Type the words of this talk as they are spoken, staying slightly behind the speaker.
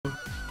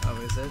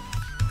is it?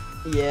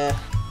 Yeah.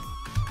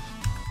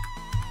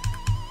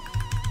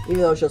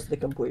 Even though it's just the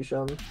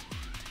completion.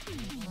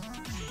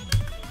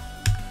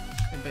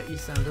 I bet you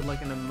sounded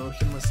like an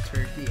emotionless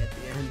turkey at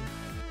the end.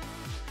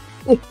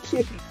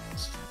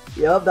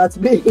 Yep, that's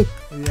me.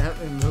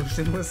 Yep,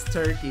 emotionless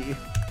turkey.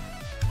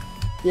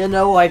 You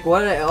know, like,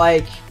 what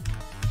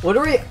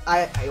do we,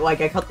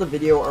 I cut the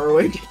video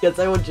early because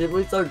I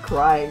legitimately started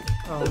crying.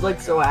 Oh I was, my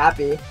like, so God.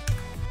 happy.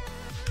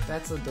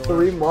 That's adorable.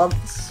 3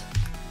 months.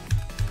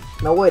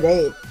 No, it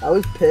ain't. I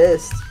was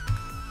pissed.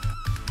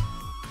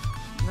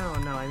 No,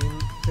 I mean,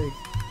 like,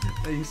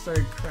 you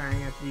started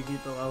crying after you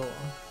beat the level.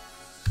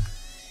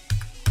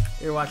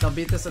 Here, watch, I'll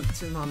beat this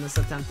on this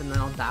attempt and then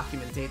I'll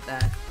documentate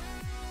that.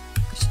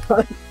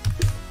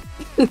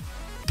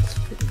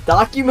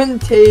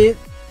 Documentate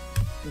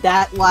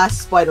that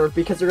last spider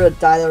because you're gonna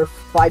die there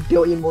 5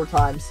 billion more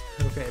times.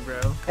 Okay, bro.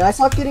 And I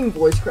stop getting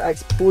voice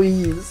cracks,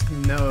 please.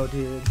 No,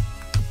 dude.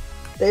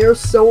 They are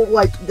so,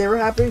 like, they're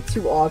happening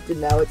too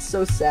often now. It's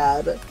so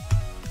sad.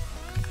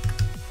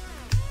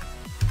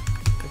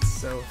 It's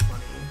so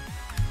funny.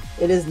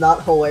 It is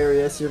not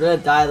hilarious. You're gonna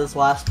die this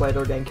last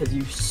spider again because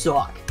you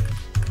suck.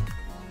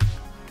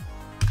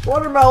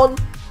 Watermelon!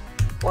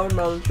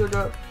 Watermelon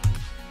sugar.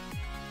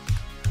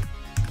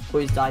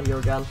 Please die here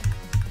again.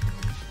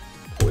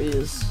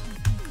 Please.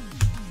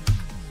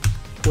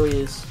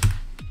 Please.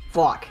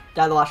 Fuck.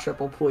 Die the last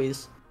triple,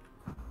 please.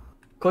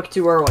 Click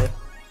too early.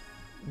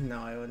 No,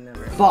 I would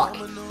never. Fuck.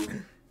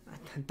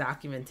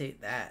 Documentate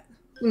that.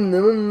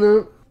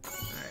 No.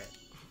 Alright,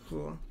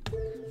 cool.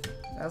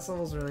 That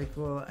level's really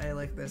cool. I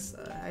like this.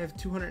 I have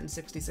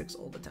 266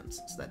 old attempts,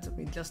 so that took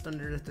me just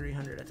under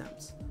 300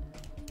 attempts.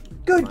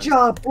 Good Fun.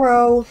 job,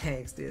 bro.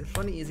 Thanks, dude.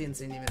 Funny, easy,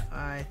 insane even.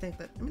 I think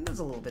that, I mean, there's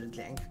a little bit of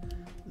jank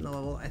in the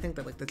level. I think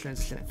that, like, the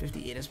transition at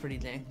 58 is pretty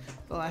jank.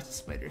 The last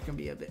spider can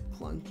be a bit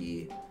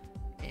clunky.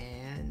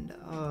 And,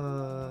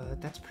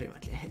 that's pretty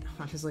much it.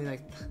 Honestly,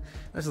 like,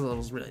 this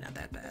level's really not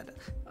that bad.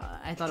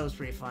 I thought it was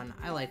pretty fun.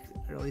 I like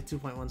early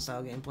 2.1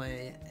 style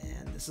gameplay,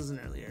 and this is an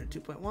earlier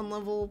 2.1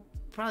 level,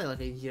 probably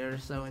like a year or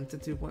so into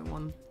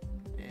 2.1.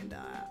 And,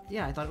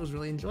 yeah, I thought it was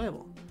really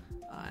enjoyable.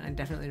 And I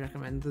definitely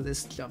recommend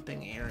this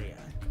jumping area.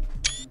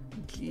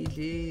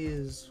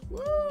 GG's.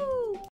 Woo!